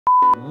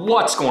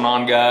What's going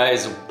on,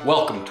 guys?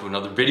 Welcome to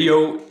another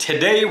video.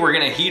 Today we're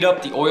gonna heat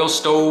up the oil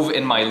stove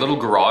in my little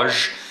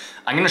garage.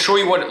 I'm gonna show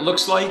you what it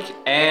looks like,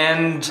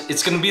 and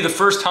it's gonna be the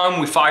first time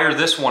we fire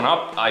this one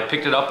up. I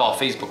picked it up off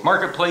Facebook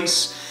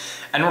Marketplace,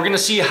 and we're gonna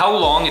see how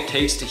long it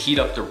takes to heat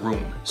up the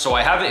room. So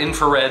I have an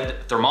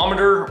infrared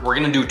thermometer. We're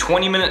gonna do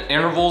 20-minute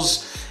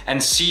intervals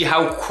and see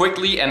how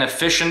quickly and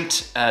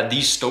efficient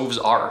these stoves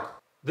are.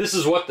 This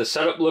is what the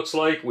setup looks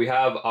like. We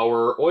have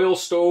our oil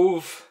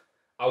stove,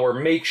 our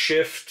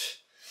makeshift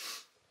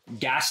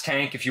gas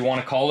tank, if you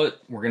want to call it.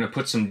 We're going to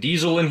put some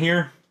diesel in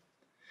here.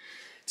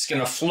 It's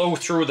going to flow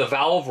through the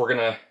valve. We're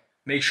going to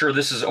make sure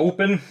this is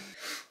open.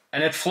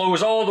 And it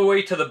flows all the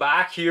way to the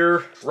back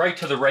here, right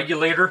to the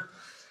regulator.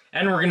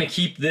 And we're going to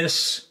keep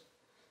this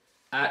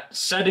at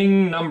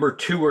setting number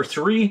 2 or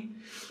 3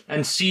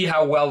 and see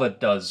how well it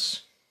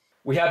does.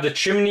 We have the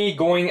chimney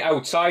going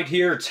outside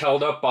here. It's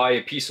held up by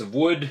a piece of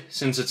wood.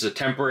 Since it's a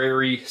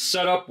temporary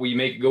setup, we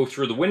make it go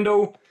through the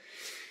window.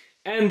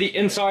 And the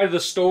inside of the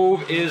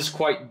stove is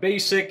quite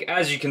basic.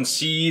 As you can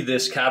see,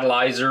 this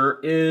catalyzer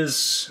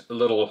is a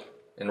little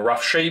in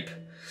rough shape,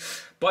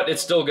 but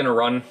it's still gonna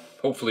run.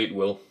 Hopefully it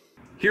will.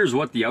 Here's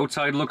what the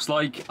outside looks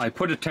like. I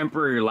put a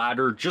temporary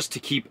ladder just to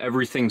keep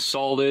everything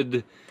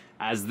solid,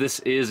 as this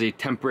is a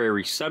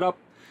temporary setup.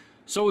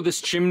 So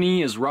this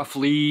chimney is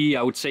roughly,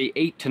 I would say,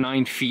 8 to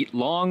 9 feet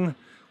long,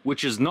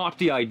 which is not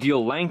the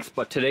ideal length,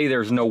 but today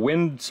there's no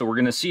wind, so we're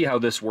gonna see how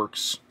this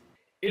works.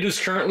 It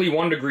is currently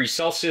 1 degree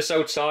Celsius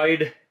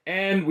outside,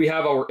 and we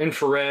have our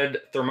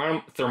infrared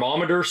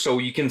thermometer, so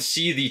you can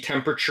see the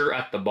temperature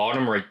at the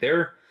bottom right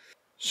there.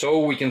 So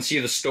we can see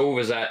the stove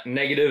is at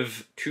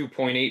negative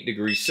 2.8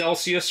 degrees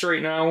Celsius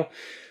right now.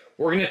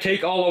 We're going to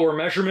take all our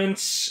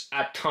measurements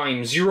at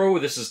time 0.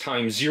 This is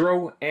time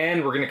 0,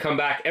 and we're going to come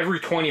back every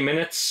 20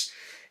 minutes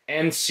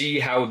and see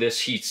how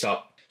this heats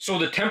up. So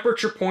the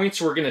temperature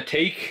points we're going to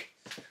take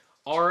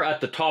are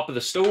at the top of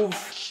the stove,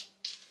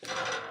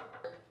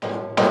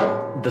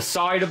 the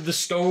side of the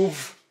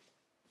stove,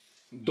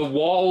 the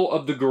wall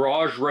of the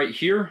garage right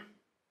here.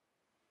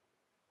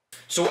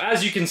 So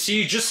as you can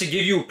see, just to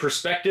give you a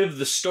perspective,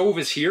 the stove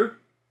is here.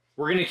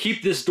 We're going to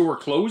keep this door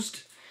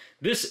closed.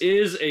 This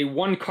is a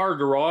 1-car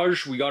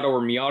garage. We got our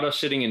Miata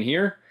sitting in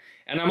here.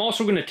 And I'm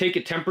also going to take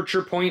a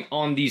temperature point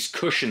on these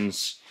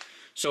cushions.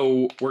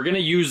 So we're going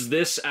to use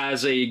this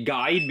as a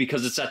guide,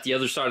 because it's at the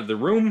other side of the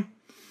room,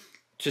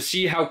 to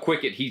see how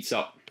quick it heats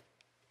up.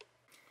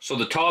 So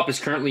the top is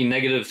currently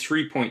negative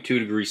 3.2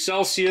 degrees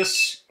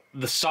Celsius.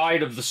 The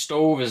side of the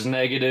stove is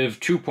negative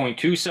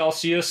 2.2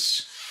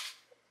 Celsius.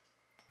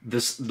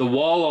 The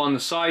wall on the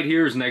side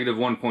here is negative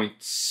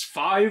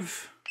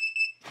 1.5.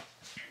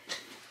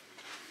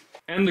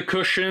 And the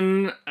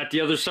cushion at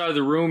the other side of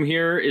the room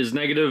here is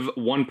negative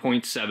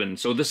 1.7.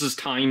 So this is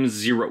times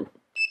 0.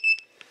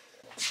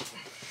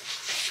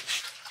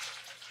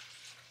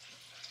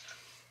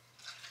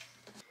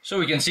 So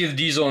we can see the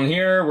diesel in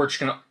here. We're just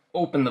going to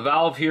open the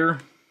valve here,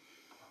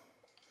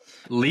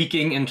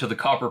 leaking into the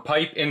copper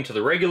pipe into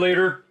the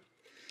regulator.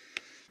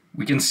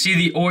 We can see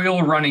the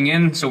oil running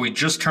in, so we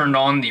just turned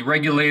on the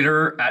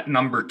regulator at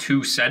number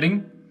 2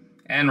 setting,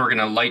 and we're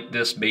gonna light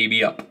this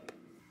baby up.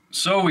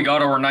 So we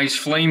got our nice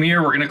flame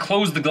here. We're gonna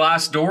close the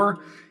glass door,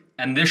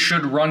 and this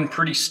should run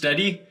pretty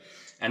steady,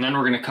 and then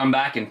we're gonna come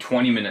back in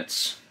 20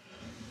 minutes.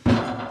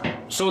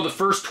 So the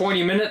first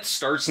 20 minutes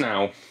starts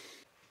now.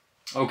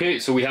 Okay,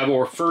 so we have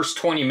our first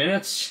 20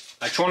 minutes.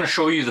 I just want to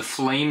show you the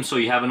flame so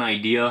you have an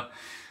idea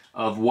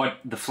of what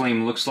the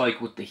flame looks like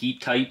with the heat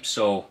type.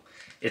 So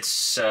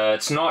it's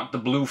not the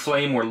blue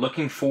flame we're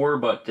looking for,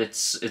 but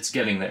it's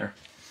getting there.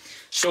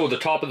 So the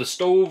top of the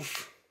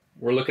stove,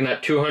 we're looking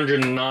at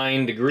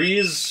 209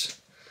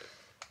 degrees.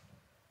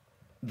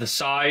 The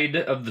side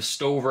of the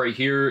stove right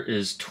here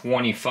is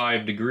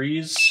 25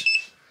 degrees.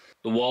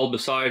 The wall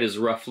beside is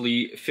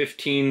roughly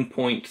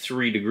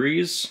 15.3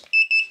 degrees.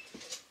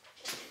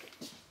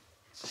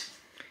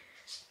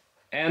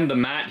 And the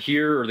mat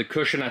here, or the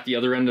cushion at the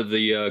other end of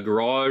the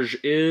garage,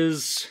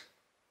 is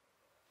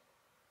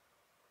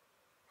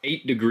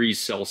 8 degrees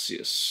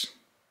Celsius.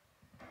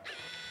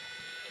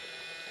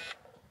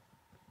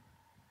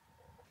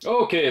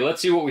 Okay,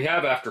 let's see what we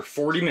have after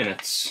 40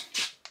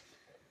 minutes.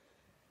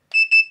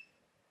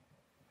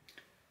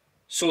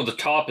 So the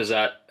top is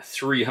at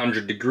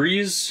 300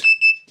 degrees.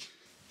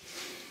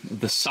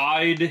 The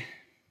side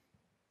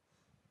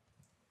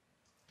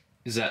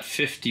is at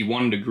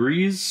 51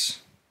 degrees.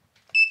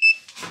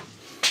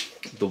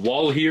 The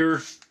wall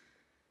here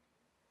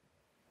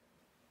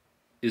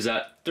is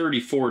at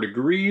 34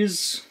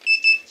 degrees.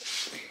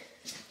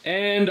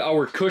 And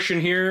our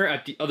cushion here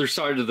at the other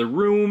side of the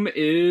room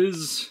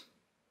is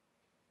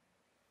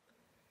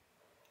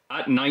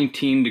at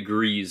 19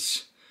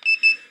 degrees.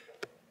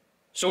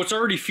 So it's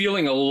already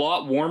feeling a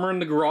lot warmer in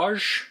the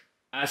garage.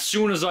 As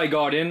soon as I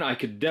got in, I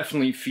could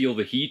definitely feel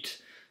the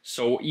heat.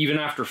 So even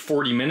after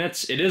 40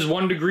 minutes, it is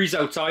 1 degrees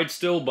outside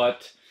still,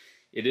 but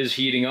it is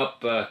heating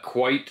up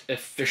quite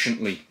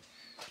efficiently.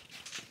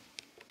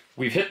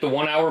 We've hit the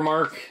 1 hour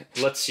mark.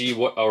 Let's see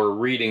what our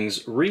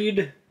readings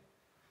read.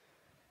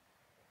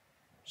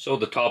 So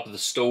the top of the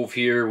stove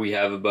here, we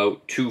have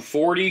about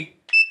 240.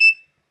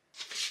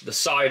 The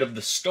side of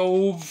the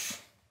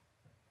stove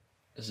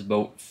is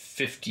about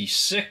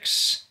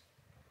 56.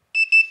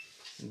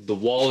 The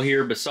wall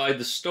here beside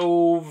the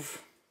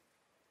stove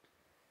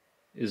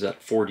is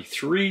at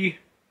 43.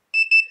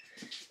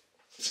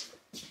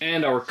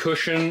 And our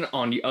cushion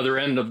on the other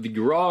end of the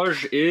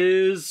garage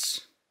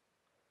is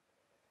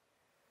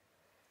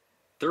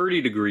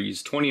 30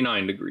 degrees,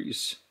 29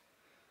 degrees.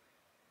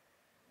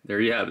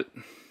 There you have it.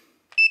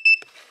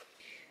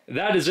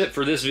 That is it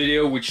for this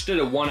video. We just did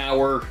a 1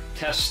 hour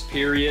test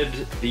period.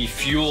 The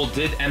fuel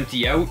did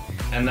empty out,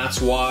 and that's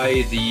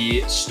why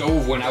the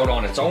stove went out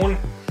on its own.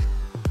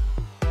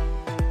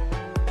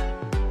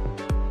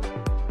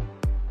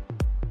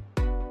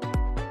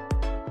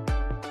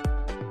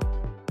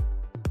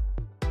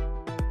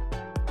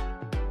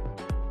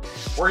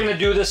 We're gonna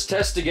do this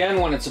test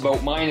again when it's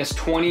about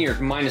 -20 or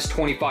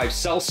 -25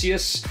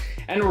 Celsius,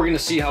 and we're gonna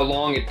see how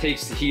long it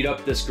takes to heat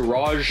up this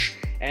garage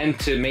and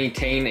to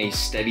maintain a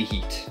steady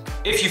heat.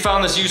 If you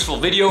found this useful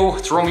video,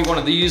 throw me one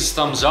of these,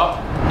 thumbs up,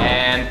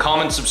 and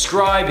comment,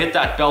 subscribe, hit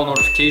that bell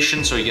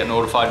notification so you get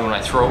notified when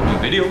I throw out new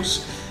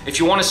videos. If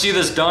you want to see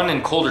this done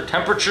in colder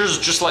temperatures,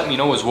 just let me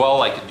know as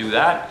well, I could do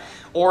that.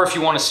 Or if you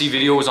want to see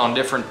videos on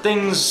different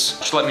things,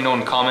 just let me know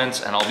in the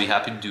comments and I'll be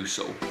happy to do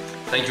so.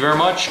 Thank you very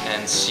much,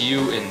 and see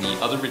you in the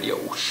other video.